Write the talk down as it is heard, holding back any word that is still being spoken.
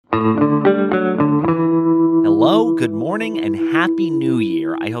Hello, good morning, and Happy New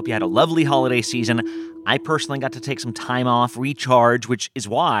Year. I hope you had a lovely holiday season. I personally got to take some time off, recharge, which is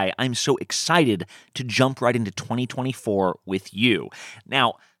why I'm so excited to jump right into 2024 with you.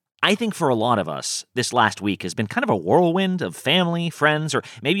 Now, I think for a lot of us, this last week has been kind of a whirlwind of family, friends, or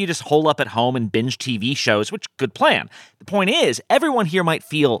maybe you just hole up at home and binge TV shows, which, good plan. The point is, everyone here might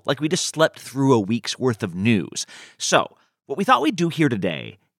feel like we just slept through a week's worth of news. So, what we thought we'd do here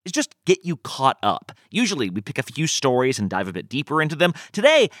today is just get you caught up. Usually, we pick a few stories and dive a bit deeper into them.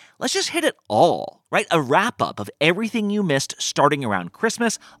 Today, let's just hit it all, right? A wrap-up of everything you missed starting around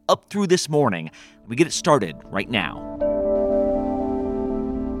Christmas up through this morning. We get it started right now.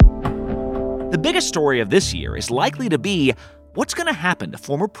 The biggest story of this year is likely to be what's going to happen to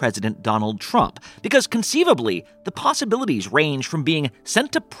former President Donald Trump, because conceivably, the possibilities range from being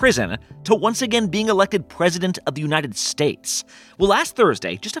sent to prison to once again being elected President of the United States. Well, last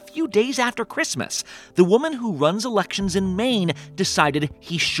Thursday, just a few days after Christmas, the woman who runs elections in Maine decided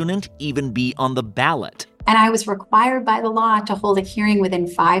he shouldn't even be on the ballot. And I was required by the law to hold a hearing within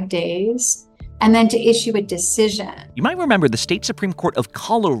 5 days and then to issue a decision. You might remember the state Supreme Court of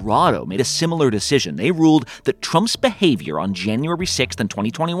Colorado made a similar decision. They ruled that Trump's behavior on January 6th in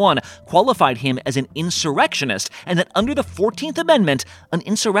 2021 qualified him as an insurrectionist, and that under the 14th Amendment, an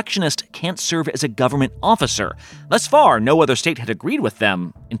insurrectionist can't serve as a government officer. Thus far, no other state had agreed with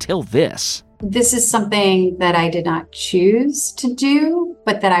them until this. This is something that I did not choose to do,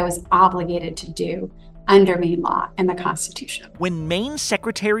 but that I was obligated to do under Maine law and the Constitution. When Maine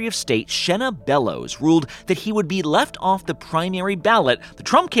Secretary of State Shenna Bellows ruled that he would be left off the primary ballot, the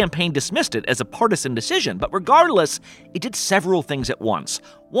Trump campaign dismissed it as a partisan decision. But regardless, it did several things at once.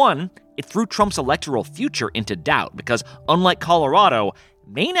 One, it threw Trump's electoral future into doubt because, unlike Colorado,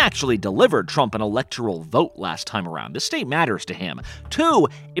 Maine actually delivered Trump an electoral vote last time around. This state matters to him. Two,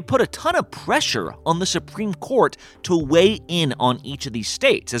 it put a ton of pressure on the Supreme Court to weigh in on each of these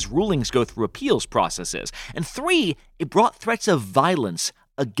states as rulings go through appeals processes. And three, it brought threats of violence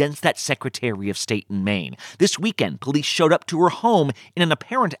against that Secretary of State in Maine. This weekend, police showed up to her home in an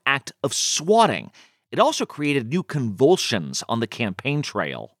apparent act of swatting. It also created new convulsions on the campaign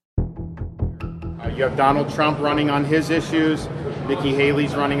trail. You have Donald Trump running on his issues. Nikki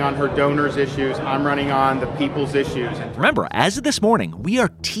Haley's running on her donors' issues. I'm running on the people's issues. Remember, as of this morning, we are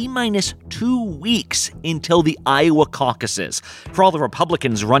T-minus 2 weeks until the Iowa caucuses. For all the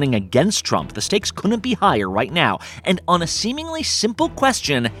Republicans running against Trump, the stakes couldn't be higher right now. And on a seemingly simple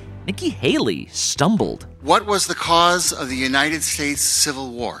question, Nikki Haley stumbled. What was the cause of the United States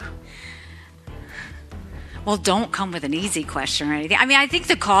Civil War? Well, don't come with an easy question or anything. I mean, I think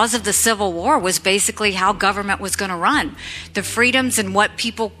the cause of the Civil War was basically how government was going to run, the freedoms and what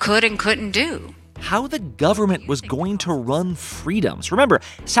people could and couldn't do. How the government was going to run freedoms. Remember,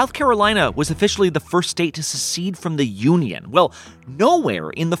 South Carolina was officially the first state to secede from the Union. Well,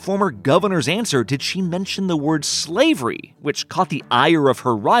 nowhere in the former governor's answer did she mention the word slavery, which caught the ire of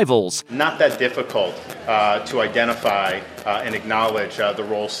her rivals. Not that difficult to identify and acknowledge the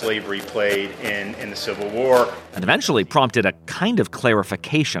role slavery played in the Civil War. And eventually prompted a kind of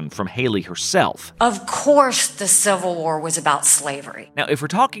clarification from Haley herself. Of course the Civil War was about slavery. Now, if we're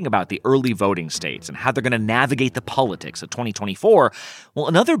talking about the early voting states and how they're going to navigate the politics of 2024, well,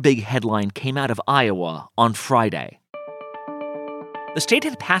 another big headline came out of Iowa on Friday. The state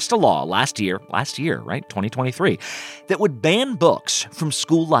had passed a law last year, right, 2023, that would ban books from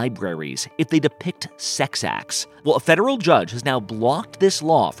school libraries if they depict sex acts. Well, a federal judge has now blocked this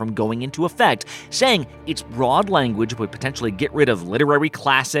law from going into effect, saying its broad language would potentially get rid of literary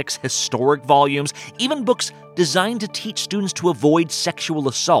classics, historic volumes, even books designed to teach students to avoid sexual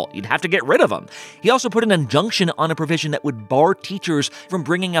assault. You'd have to get rid of them. He also put an injunction on a provision that would bar teachers from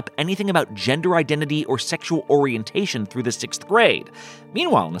bringing up anything about gender identity or sexual orientation through the 6th grade.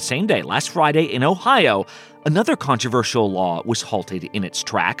 Meanwhile, on the same day, last Friday in Ohio, another controversial law was halted in its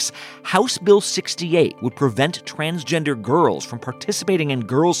tracks. House Bill 68 would prevent transgender girls from participating in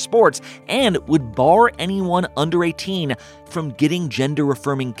girls' sports and would bar anyone under 18 from getting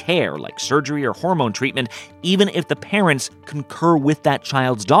gender-affirming care, like surgery or hormone treatment, even if the parents concur with that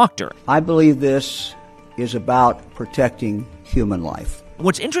child's doctor. I believe this is about protecting human life.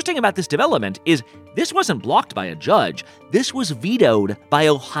 What's interesting about this development is this wasn't blocked by a judge. This was vetoed by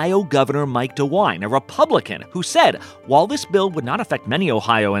Ohio Governor Mike DeWine, a Republican, who said while this bill would not affect many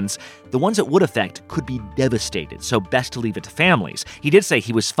Ohioans, the ones it would affect could be devastated, so best to leave it to families. He did say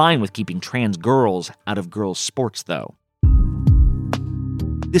he was fine with keeping trans girls out of girls' sports, though.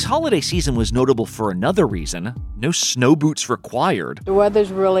 This holiday season was notable for another reason. No snow boots required. The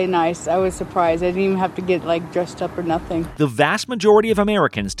weather's really nice. I was surprised. I didn't even have to get dressed up or nothing. The vast majority of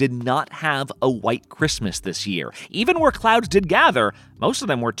Americans did not have a white Christmas this year. Even where clouds did gather, most of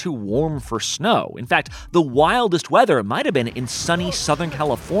them were too warm for snow. In fact, the wildest weather might have been in sunny Southern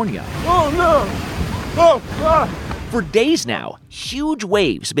California. Oh no! Oh God! For days now, huge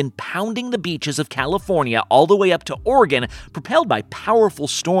waves have been pounding the beaches of California all the way up to Oregon, propelled by powerful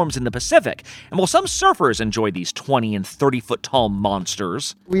storms in the Pacific. And while some surfers enjoy these 20 and 30-foot tall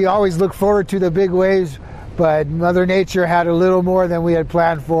monsters, we always look forward to the big waves, but Mother Nature had a little more than we had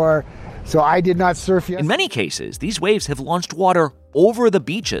planned for, so I did not surf yet. In many cases, these waves have launched water over the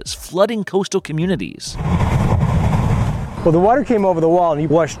beaches, flooding coastal communities. Well, the water came over the wall and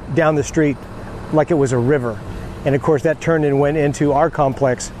washed down the street like it was a river. And of course, that turned and went into our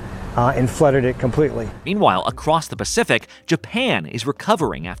complex and flooded it completely. Meanwhile, across the Pacific, Japan is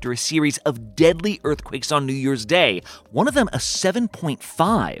recovering after a series of deadly earthquakes on New Year's Day, one of them a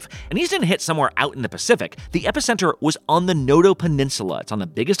 7.5. And these didn't hit somewhere out in the Pacific. The epicenter was on the Noto Peninsula. It's on the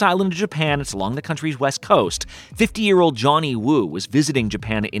biggest island of Japan. It's along the country's west coast. 50-year-old Johnny Wu was visiting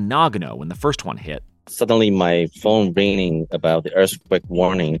Japan in Nagano when the first one hit. Suddenly, my phone ringing about the earthquake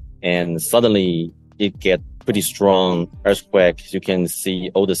warning, and suddenly it get pretty strong earthquake. You can see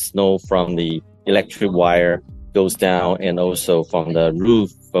all the snow from the electric wire goes down, and also from the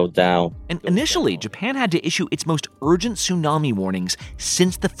roof go down. And initially, Japan had to issue its most urgent tsunami warnings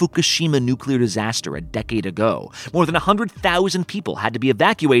since the Fukushima nuclear disaster a decade ago. More than 100,000 people had to be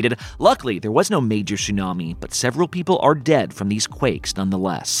evacuated. Luckily, there was no major tsunami, but several people are dead from these quakes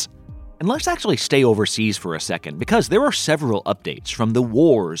nonetheless. And let's actually stay overseas for a second, because there are several updates from the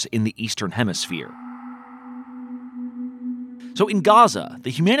wars in the Eastern Hemisphere. So in Gaza, the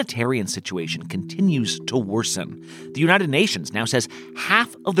humanitarian situation continues to worsen. The United Nations now says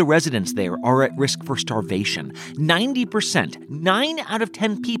half of the residents there are at risk for starvation. 90%, 9 out of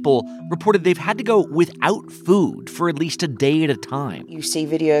 10 people reported they've had to go without food for at least a day at a time. You see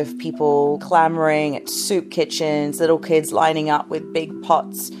video of people clamoring at soup kitchens, little kids lining up with big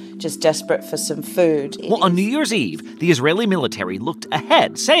pots, just desperate for some food. Well, on New Year's Eve, the Israeli military looked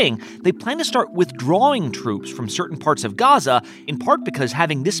ahead, saying they plan to start withdrawing troops from certain parts of Gaza, in part because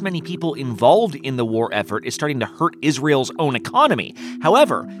having this many people involved in the war effort is starting to hurt Israel's own economy.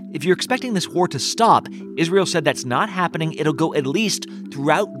 However, if you're expecting this war to stop, Israel said that's not happening. It'll go at least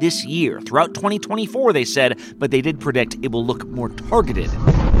throughout this year. Throughout 2024, they said, but they did predict it will look more targeted.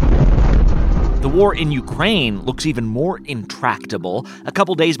 The war in Ukraine looks even more intractable. A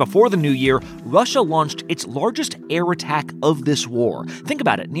couple days before the new year, Russia launched its largest air attack of this war. Think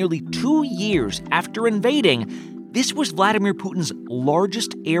about it, nearly 2 years after invading, this was Vladimir Putin's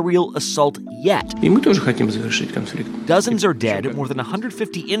largest aerial assault yet. Dozens are dead, more than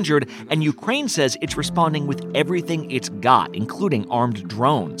 150 injured, and Ukraine says it's responding with everything it's got, including armed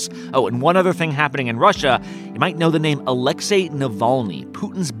drones. Oh, and one other thing happening in Russia, you might know the name Alexei Navalny,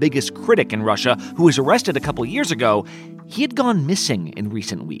 Putin's biggest critic in Russia, who was arrested a couple years ago. He had gone missing in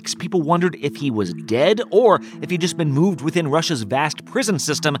recent weeks. People wondered if he was dead or if he'd just been moved within Russia's vast prison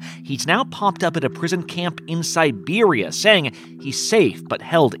system. He's now popped up at a prison camp in Siberia, saying he's safe but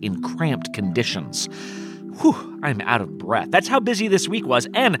held in cramped conditions. Whew, I'm out of breath. That's how busy this week was,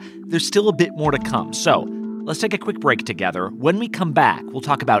 and there's still a bit more to come. So let's take a quick break together. When we come back, we'll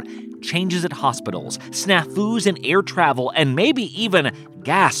talk about changes at hospitals, snafus in air travel, and maybe even,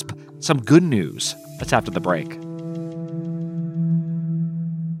 gasp, some good news. That's after the break.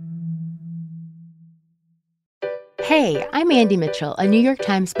 Hey, I'm Andy Mitchell, a New York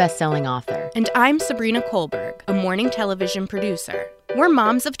Times bestselling author. And I'm Sabrina Kohlberg, a morning television producer. We're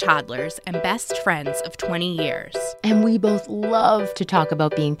moms of toddlers and best friends of 20 years. And we both love to talk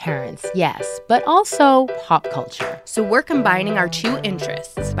about being parents, yes, but also pop culture. So we're combining our two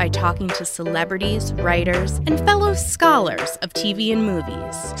interests by talking to celebrities, writers, and fellow scholars of TV and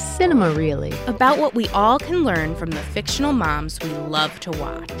movies. Cinema, really. About what we all can learn from the fictional moms we love to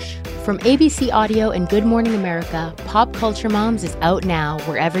watch. From ABC Audio and Good Morning America, Pop Culture Moms is out now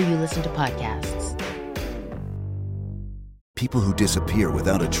wherever you listen to podcasts. People who disappear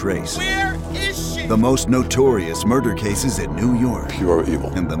without a trace. Where is she? The most notorious murder cases in New York. Pure evil.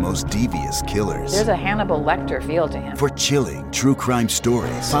 And the most devious killers. There's a Hannibal Lecter feel to him. For chilling true crime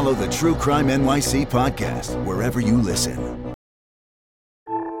stories, follow the True Crime NYC podcast wherever you listen.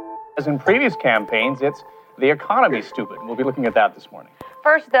 As in previous campaigns, it's the economy, stupid. We'll be looking at that this morning.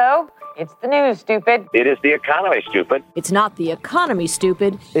 First, though, it's the news, stupid. It is the economy, stupid. It's not the economy,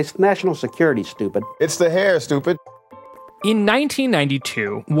 stupid. It's national security, stupid. It's the hair, stupid. In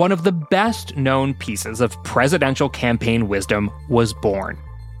 1992, one of the best-known pieces of presidential campaign wisdom was born.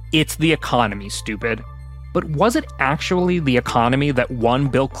 It's the economy, stupid. But was it actually the economy that won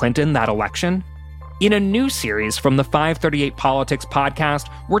Bill Clinton that election? In a new series from the 538 Politics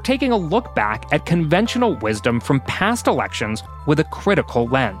podcast, we're taking a look back at conventional wisdom from past elections with a critical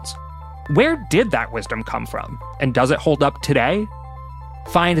lens. Where did that wisdom come from? And does it hold up today?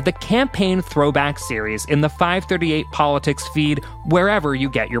 Find the Campaign Throwback series in the 538 Politics feed wherever you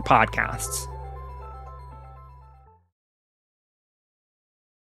get your podcasts.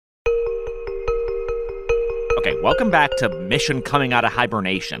 Okay, welcome back to Mission Coming Out of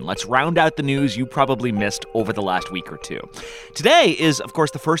Hibernation. Let's round out the news you probably missed over the last week or two. Today is, of course,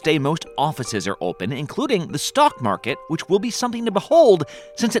 the first day most offices are open, including the stock market, which will be something to behold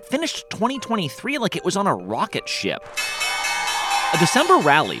since it finished 2023 like it was on a rocket ship. A December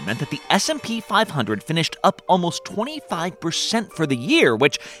rally meant that the S&P 500 finished up almost 25% for the year,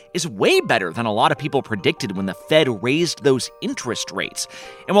 which is way better than a lot of people predicted when the Fed raised those interest rates.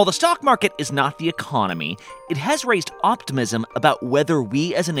 And while the stock market is not the economy, it has raised optimism about whether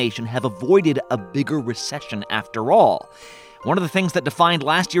we as a nation have avoided a bigger recession after all. One of the things that defined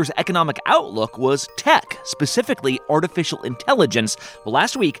last year's economic outlook was tech, specifically artificial intelligence. Well,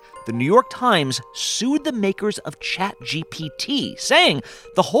 last week, the New York Times sued the makers of ChatGPT, saying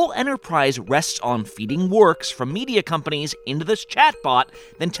the whole enterprise rests on feeding works from media companies into this chatbot,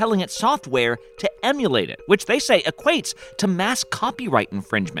 then telling its software to emulate it, which they say equates to mass copyright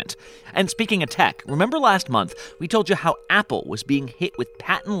infringement. And speaking of tech, remember last month we told you how Apple was being hit with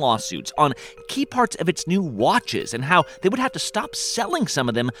patent lawsuits on key parts of its new watches and how they would have to stop selling some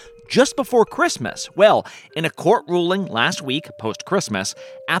of them just before Christmas. Well, in a court ruling last week, post-Christmas,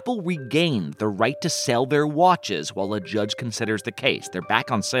 Apple regained the right to sell their watches while a judge considers the case. They're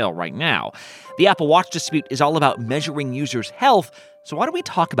back on sale right now. The Apple Watch dispute is all about measuring users' health, so why don't we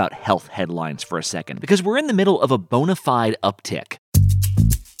talk about health headlines for a second? Because we're in the middle of a bona fide uptick.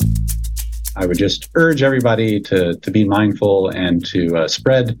 I would just urge everybody to be mindful and to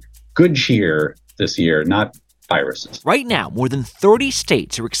spread good cheer this year, not viruses. Right now, more than 30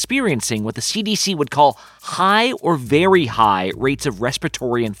 states are experiencing what the CDC would call high or very high rates of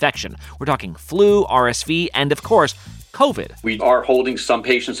respiratory infection. We're talking flu, RSV, and of course, COVID. We are holding some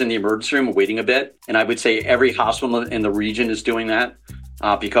patients in the emergency room, waiting a bit, and I would say every hospital in the region is doing that.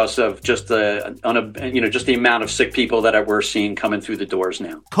 Because of just the amount of sick people that we're seeing coming through the doors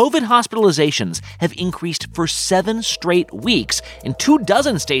now. COVID hospitalizations have increased for 7 straight weeks. In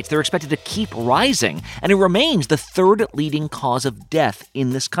 24 states, they're expected to keep rising, and it remains the third leading cause of death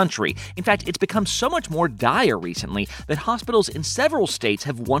in this country. In fact, it's become so much more dire recently that hospitals in several states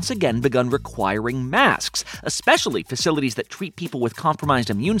have once again begun requiring masks, especially facilities that treat people with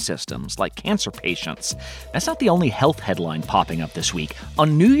compromised immune systems, like cancer patients. That's not the only health headline popping up this week.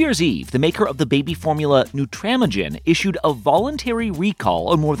 On New Year's Eve, the maker of the baby formula Nutramigen issued a voluntary recall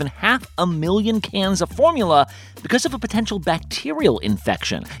on more than 500,000 cans of formula because of a potential bacterial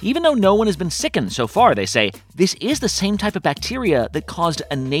infection. Even though no one has been sickened so far, they say, this is the same type of bacteria that caused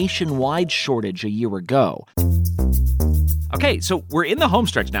a nationwide shortage a year ago. Okay, so we're in the home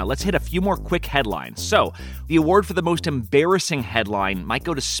stretch now. Let's hit a few more quick headlines. So, the award for the most embarrassing headline might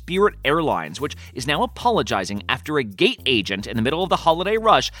go to Spirit Airlines, which is now apologizing after a gate agent in the middle of the holiday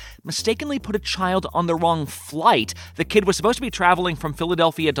rush mistakenly put a child on the wrong flight. The kid was supposed to be traveling from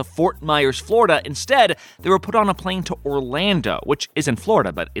Philadelphia to Fort Myers, Florida. Instead, they were put on a plane to Orlando, which is in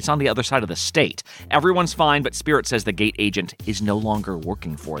Florida, but it's on the other side of the state. Everyone's fine, but Spirit says the gate agent is no longer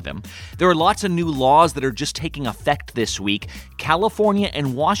working for them. There are lots of new laws that are just taking effect this week. California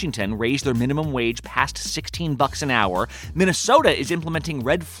and Washington raised their minimum wage past $16 an hour. Minnesota is implementing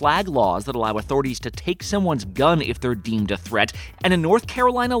red flag laws that allow authorities to take someone's gun if they're deemed a threat. And a North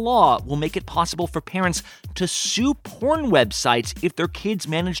Carolina law will make it possible for parents to sue porn websites if their kids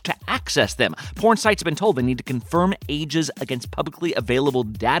manage to access them. Porn sites have been told they need to confirm ages against publicly available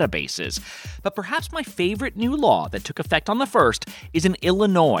databases. But perhaps my favorite new law that took effect on the 1st is in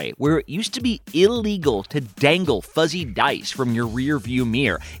Illinois, where it used to be illegal to dangle fuzzy dice from your rear view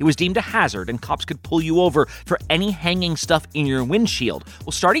mirror. It was deemed a hazard and cops could pull you over for any hanging stuff in your windshield.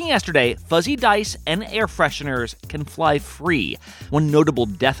 Well, starting yesterday, fuzzy dice and air fresheners can fly free. One notable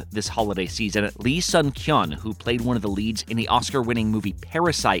death this holiday season, Lee Sun-kyun, who played one of the leads in the Oscar-winning movie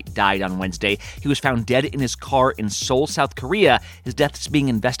Parasite, died on Wednesday. He was found dead in his car in Seoul, South Korea. His death is being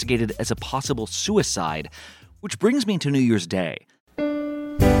investigated as a possible suicide. Which brings me to New Year's Day.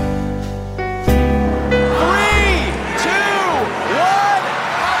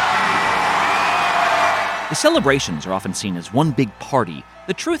 The celebrations are often seen as one big party.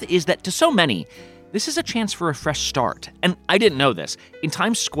 The truth is that to so many, this is a chance for a fresh start. And I didn't know this. In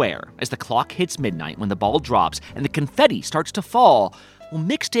Times Square, as the clock hits midnight when the ball drops and the confetti starts to fall, Well,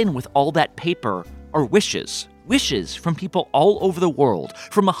 mixed in with all that paper are wishes. Wishes from people all over the world,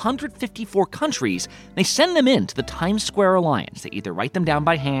 from 154 countries. They send them in to the Times Square Alliance. They either write them down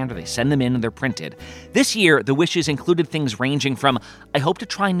by hand or they send them in and they're printed. This year, the wishes included things ranging from, I hope to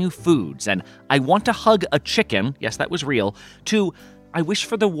try new foods, and I want to hug a chicken, yes, that was real, to, I wish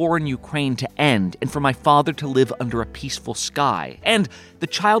for the war in Ukraine to end and for my father to live under a peaceful sky, and the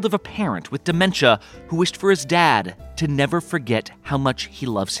child of a parent with dementia who wished for his dad to never forget how much he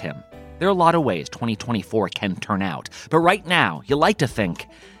loves him. There are a lot of ways 2024 can turn out, but right now, you like to think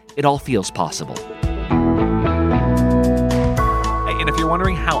it all feels possible. And if you're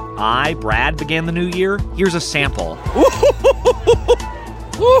wondering how I, Brad, began the new year, here's a sample.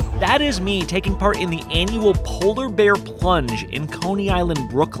 That is me taking part in the annual Polar Bear Plunge in Coney Island,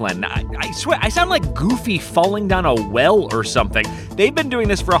 Brooklyn. I swear, I sound like Goofy falling down a well or something. They've been doing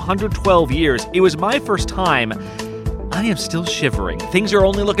this for 112 years. It was my first time. I am still shivering. Things are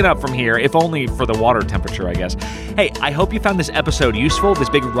only looking up from here, if only for the water temperature, I guess. Hey, I hope you found this episode useful, this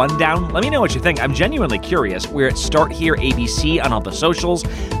big rundown. Let me know what you think. I'm genuinely curious. We're at Start Here ABC on all the socials.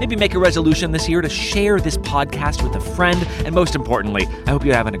 Maybe make a resolution this year to share this podcast with a friend. And most importantly, I hope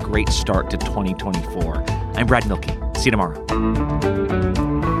you're having a great start to 2024. I'm Brad Milkey. See you tomorrow.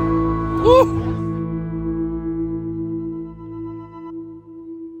 Woo!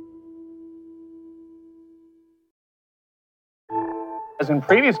 As in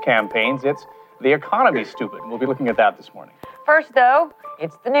previous campaigns, it's the economy, stupid. We'll be looking at that this morning. First, though,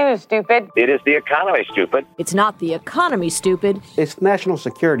 it's the news, stupid. It is the economy, stupid. It's not the economy, stupid. It's national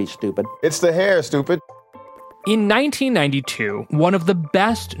security, stupid. It's the hair, stupid. In 1992, one of the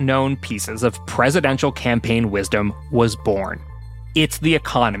best-known pieces of presidential campaign wisdom was born. It's the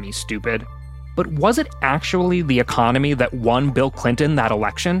economy, stupid. But was it actually the economy that won Bill Clinton that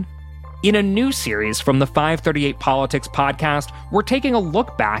election? In a new series from the 538 Politics podcast, we're taking a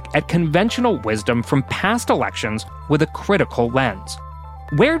look back at conventional wisdom from past elections with a critical lens.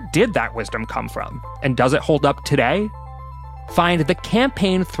 Where did that wisdom come from? And does it hold up today? Find the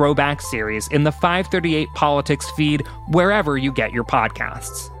Campaign Throwback series in the 538 Politics feed wherever you get your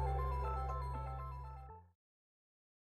podcasts.